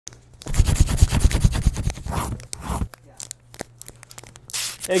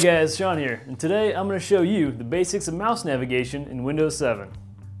Hey guys, Sean here, and today I'm going to show you the basics of mouse navigation in Windows 7.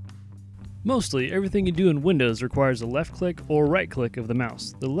 Mostly, everything you do in Windows requires a left click or right click of the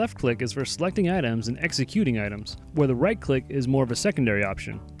mouse. The left click is for selecting items and executing items, where the right click is more of a secondary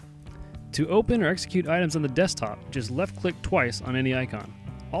option. To open or execute items on the desktop, just left click twice on any icon.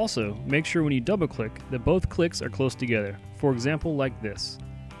 Also, make sure when you double click that both clicks are close together, for example like this.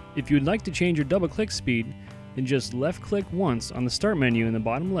 If you would like to change your double click speed, then just left click once on the start menu in the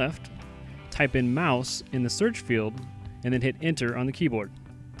bottom left, type in mouse in the search field, and then hit enter on the keyboard.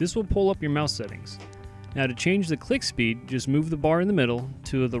 This will pull up your mouse settings. Now to change the click speed, just move the bar in the middle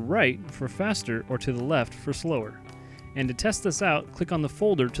to the right for faster or to the left for slower. And to test this out, click on the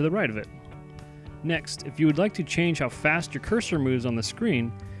folder to the right of it. Next, if you would like to change how fast your cursor moves on the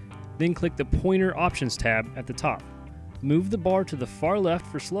screen, then click the pointer options tab at the top. Move the bar to the far left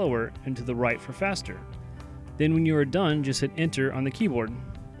for slower and to the right for faster. Then when you are done, just hit enter on the keyboard.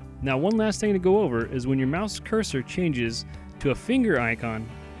 Now one last thing to go over is when your mouse cursor changes to a finger icon,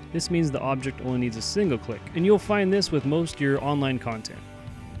 this means the object only needs a single click, and you'll find this with most of your online content.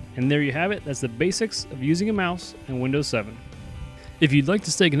 And there you have it, that's the basics of using a mouse in Windows 7. If you'd like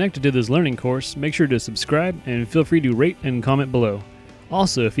to stay connected to this learning course, make sure to subscribe and feel free to rate and comment below.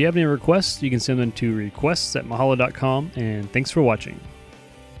 Also, if you have any requests, you can send them to requests@mahalo.com, and thanks for watching.